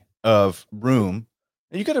plenty of room.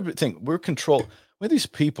 And you got to think, we're controlled with these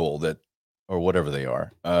people that, or whatever they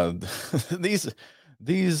are,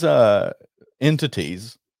 these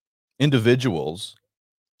entities, individuals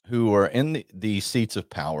who are in the seats of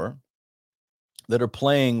power that are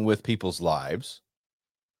playing with people's lives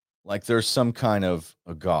like there's some kind of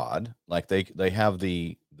a god, like they have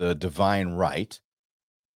the divine right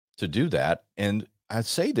to do that. And I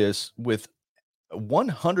say this with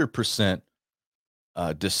 100%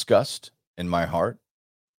 disgust in my heart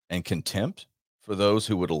and contempt for those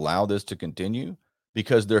who would allow this to continue,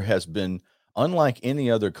 because there has been, unlike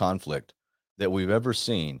any other conflict that we've ever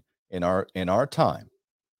seen in our time.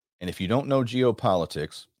 And if you don't know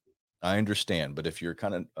geopolitics, I understand, but if you're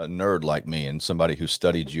kind of a nerd like me and somebody who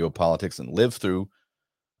studied geopolitics and lived through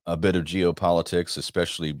a bit of geopolitics,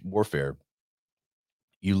 especially warfare,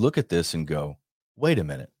 you look at this and go, wait a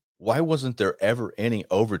minute, why wasn't there ever any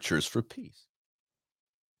overtures for peace?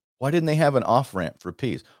 Why didn't they have an off ramp for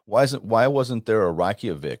peace? Why wasn't there a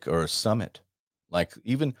Reykjavik or a summit? Like,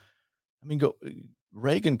 even, I mean,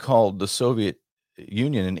 Reagan called the Soviet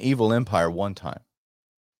Union an evil empire one time.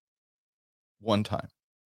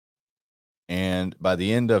 And by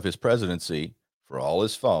the end of his presidency, for all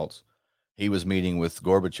his faults, he was meeting with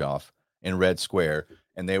Gorbachev in Red Square,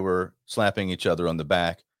 and they were slapping each other on the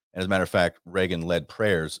back. And as a matter of fact, Reagan led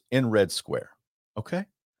prayers in Red Square. Okay.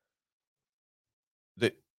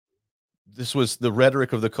 This was the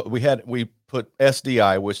rhetoric of we put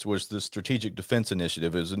SDI, which was the Strategic Defense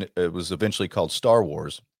Initiative. It was eventually called Star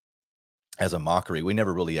Wars, as a mockery. We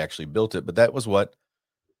never really actually built it, but that was what,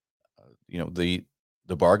 the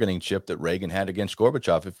bargaining chip that Reagan had against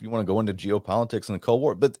Gorbachev, if you want to go into geopolitics and the Cold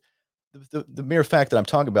War. But the mere fact that I'm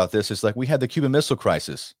talking about this is like, we had the Cuban Missile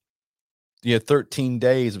Crisis. You had 13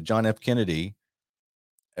 days of John F. Kennedy.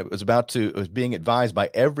 It was being advised by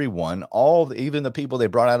everyone, even the people they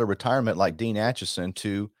brought out of retirement, like Dean Acheson,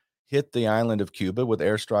 to hit the island of Cuba with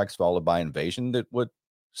airstrikes followed by invasion that would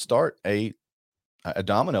start a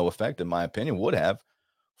domino effect, in my opinion, would have,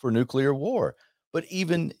 for nuclear war. But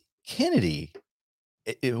even Kennedy,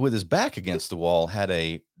 with his back against the wall, had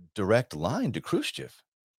a direct line to Khrushchev.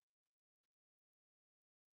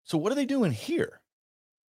 So what are they doing here?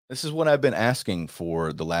 This is what I've been asking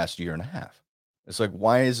for the last year and a half. It's like,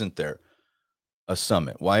 why isn't there a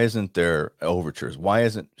summit? Why isn't there overtures?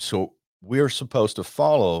 So we're supposed to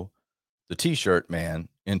follow the t-shirt man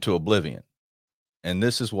into oblivion. And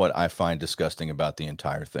this is what I find disgusting about the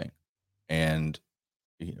entire thing. And,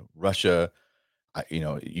 Russia,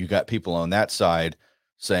 you got people on that side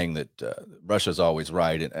saying that Russia's always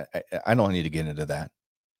right. And I don't need to get into that.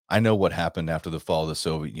 I know what happened after the fall of the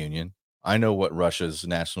Soviet Union. I know what Russia's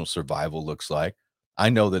national survival looks like. I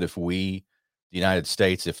know that if the United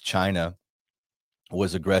States, if China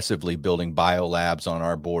was aggressively building biolabs on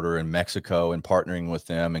our border in Mexico and partnering with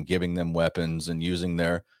them and giving them weapons and using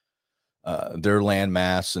their land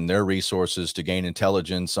mass and their resources to gain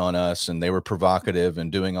intelligence on us, and they were provocative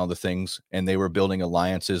and doing all the things, and they were building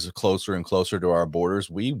alliances closer and closer to our borders,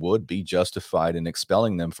 we would be justified in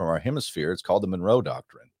expelling them from our hemisphere. It's called the Monroe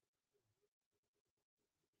Doctrine.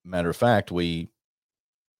 Matter of fact, we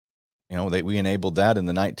enabled that in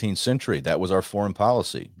the 19th century. That was our foreign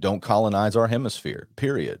policy. Don't colonize our hemisphere,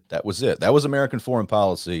 period. That was it. That was American foreign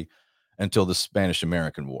policy until the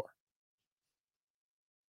Spanish-American War.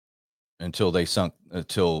 Until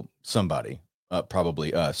somebody,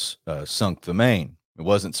 probably us, sunk the Maine. It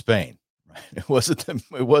wasn't Spain, right? It wasn't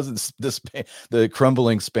the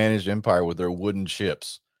crumbling Spanish Empire with their wooden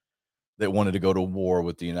ships that wanted to go to war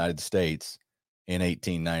with the United States in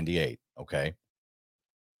 1898. Okay.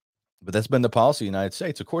 But that's been the policy of the United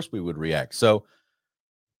States. Of course we would react. So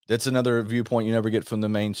that's another viewpoint you never get from the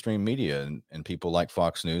mainstream media and people like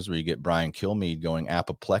Fox News, where you get Brian Kilmeade going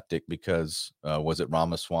apoplectic because was it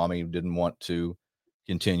Ramaswamy who didn't want to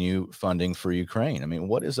continue funding for Ukraine? I mean,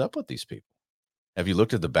 what is up with these people? Have you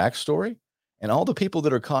looked at the backstory? And all the people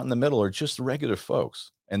that are caught in the middle are just regular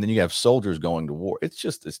folks. And then you have soldiers going to war. It's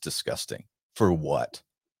disgusting. For what?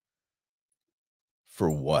 For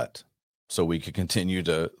what? So we could continue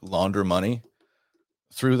to launder money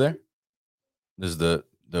through there? Does the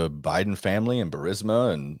Biden family and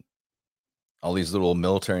Burisma and all these little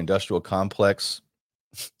military industrial complex,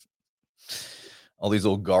 all these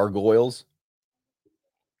little gargoyles,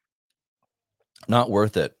 not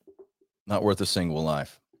worth it. Not worth a single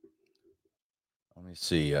life. Let me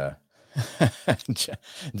see.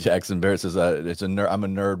 Jackson Barrett says, I'm a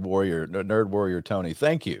nerd warrior, Tony.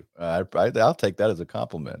 Thank you. I'll take that as a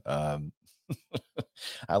compliment.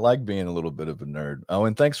 I like being a little bit of a nerd. Oh,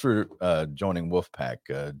 and thanks for joining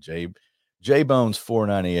Wolfpack, J Bones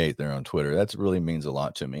 498 there on Twitter. That really means a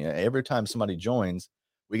lot to me. Every time somebody joins,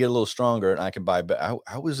 we get a little stronger, and I can buy.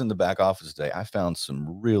 I was in the back office today. I found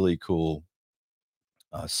some really cool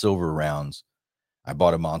silver rounds. I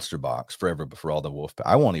bought a monster box for all the Wolfpack.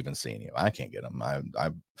 I won't even see any. I can't get them.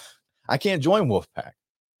 I can't join Wolfpack.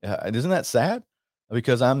 Isn't that sad?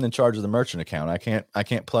 Because I'm in charge of the merchant account. I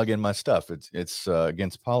can't plug in my stuff. It's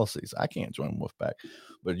against policies. I can't join Wolfpack.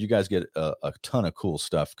 But you guys get a ton of cool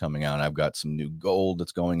stuff coming out. I've got some new gold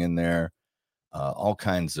that's going in there. All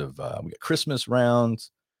kinds of we got Christmas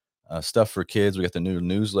rounds, stuff for kids. We got the new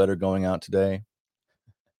newsletter going out today.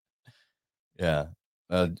 Yeah.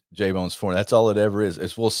 J Bones 4. That's all it ever is.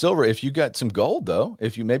 It's silver. If you got some gold though,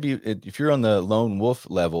 if you're on the lone wolf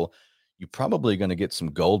level, you're probably going to get some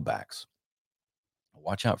gold backs.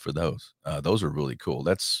 Watch out for those. Those are really cool.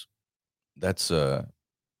 That's the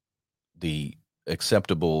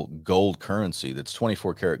acceptable gold currency. That's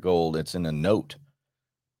 24 karat gold. It's in a note,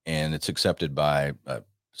 and it's accepted by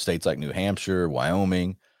states like New Hampshire,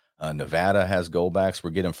 Wyoming, Nevada has gold backs. We're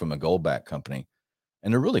getting from a gold back company,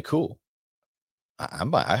 and they're really cool.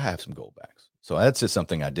 I have some gold backs, so that's just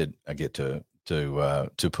something I get to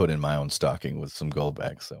put in my own stocking with some gold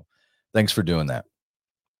backs. So thanks for doing that.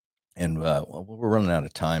 And we're running out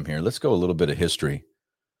of time here. Let's go a little bit of history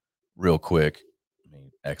real quick. Let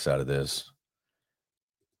me X out of this.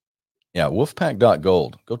 Yeah,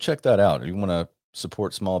 wolfpack.gold. Go check that out. If you want to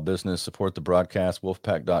support small business, support the broadcast,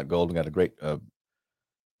 wolfpack.gold. We got a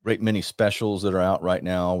great many specials that are out right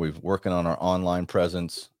now. We're working on our online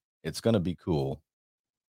presence. It's going to be cool.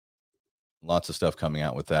 Lots of stuff coming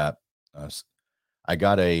out with that. I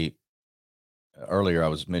got earlier I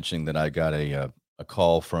was mentioning that I got a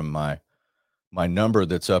call from my number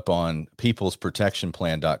that's up on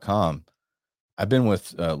peoplesprotectionplan.com. I've been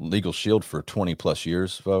with Legal Shield for 20 plus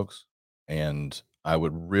years, folks. And I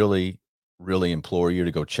would really, really implore you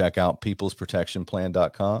to go check out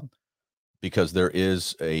peoplesprotectionplan.com, because there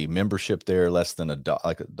is a membership there less than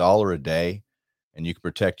 $1 a day. And you can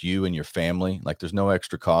protect you and your family. Like, there's no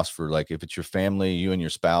extra cost for, like, if it's your family, you and your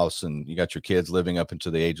spouse, and you got your kids living up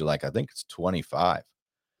until the age of, like, I think it's 25.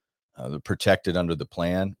 They're protected under the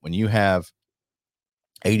plan. When you have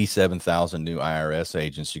 87,000 new IRS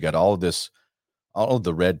agents, you got all of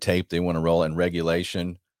the red tape they want to roll in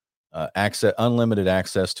regulation, unlimited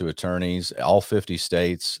access to attorneys, all 50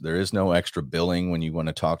 states. There is no extra billing when you want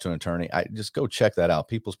to talk to an attorney. Just go check that out.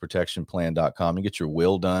 Peoplesprotectionplan.com. You get your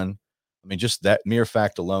will done I mean, just that mere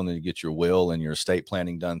fact alone that you get your will and your estate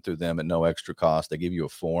planning done through them at no extra cost. They give you a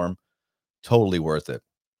form, totally worth it.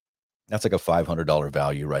 That's like a $500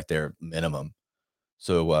 value right there, minimum.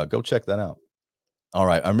 So go check that out. All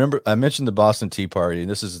right. I mentioned the Boston Tea Party, and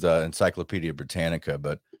this is the Encyclopedia Britannica,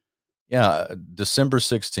 but yeah, December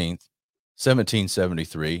 16th,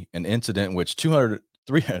 1773, an incident in which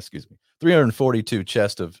 342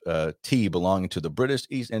 chests of tea belonging to the British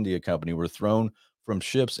East India Company were thrown from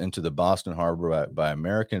ships into the Boston harbor by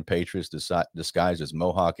American patriots disguised as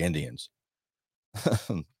Mohawk Indians.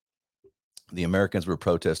 The Americans were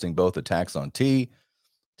protesting both attacks on tea,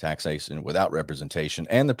 taxation without representation,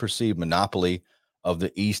 and the perceived monopoly of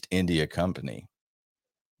the East India Company.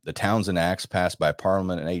 The Townshend Acts passed by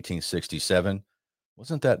Parliament in 1867.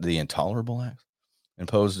 Wasn't that the Intolerable Act?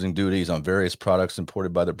 Imposing duties on various products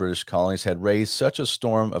imported by the British colonies had raised such a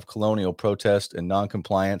storm of colonial protest and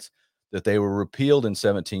noncompliance that they were repealed in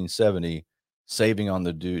 1770, saving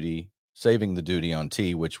the duty on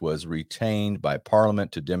tea, which was retained by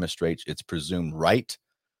Parliament to demonstrate its presumed right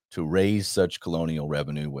to raise such colonial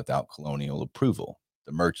revenue without colonial approval.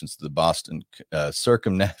 The merchants of the Boston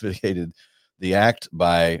circumnavigated the act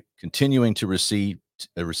by continuing to receive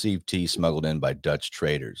tea smuggled in by Dutch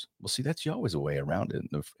traders. Well, see, that's always a way around it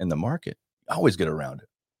in the market. You always get around it.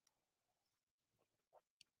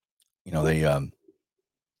 You know,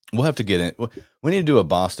 we'll have to get in. We need to do a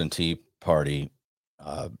Boston Tea Party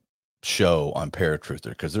show on Paratruther,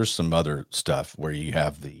 because there's some other stuff where you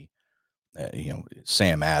have the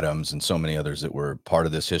Sam Adams and so many others that were part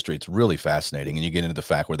of this history. It's really fascinating, and you get into the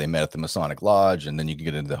fact where they met at the Masonic Lodge, and then you can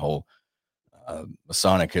get into the whole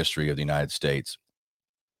Masonic history of the United States,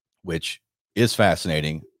 which is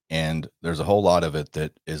fascinating. And there's a whole lot of it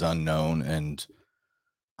that is unknown, and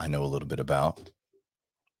I know a little bit about,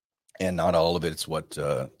 and not all of it's what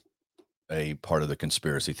a part of the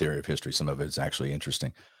conspiracy theory of history. Some of it's actually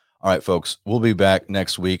interesting. All right, folks, we'll be back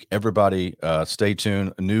next week. Everybody, stay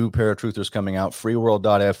tuned. New Paratruthers coming out,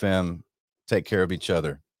 freeworld.fm. Take care of each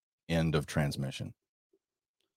other. End of transmission.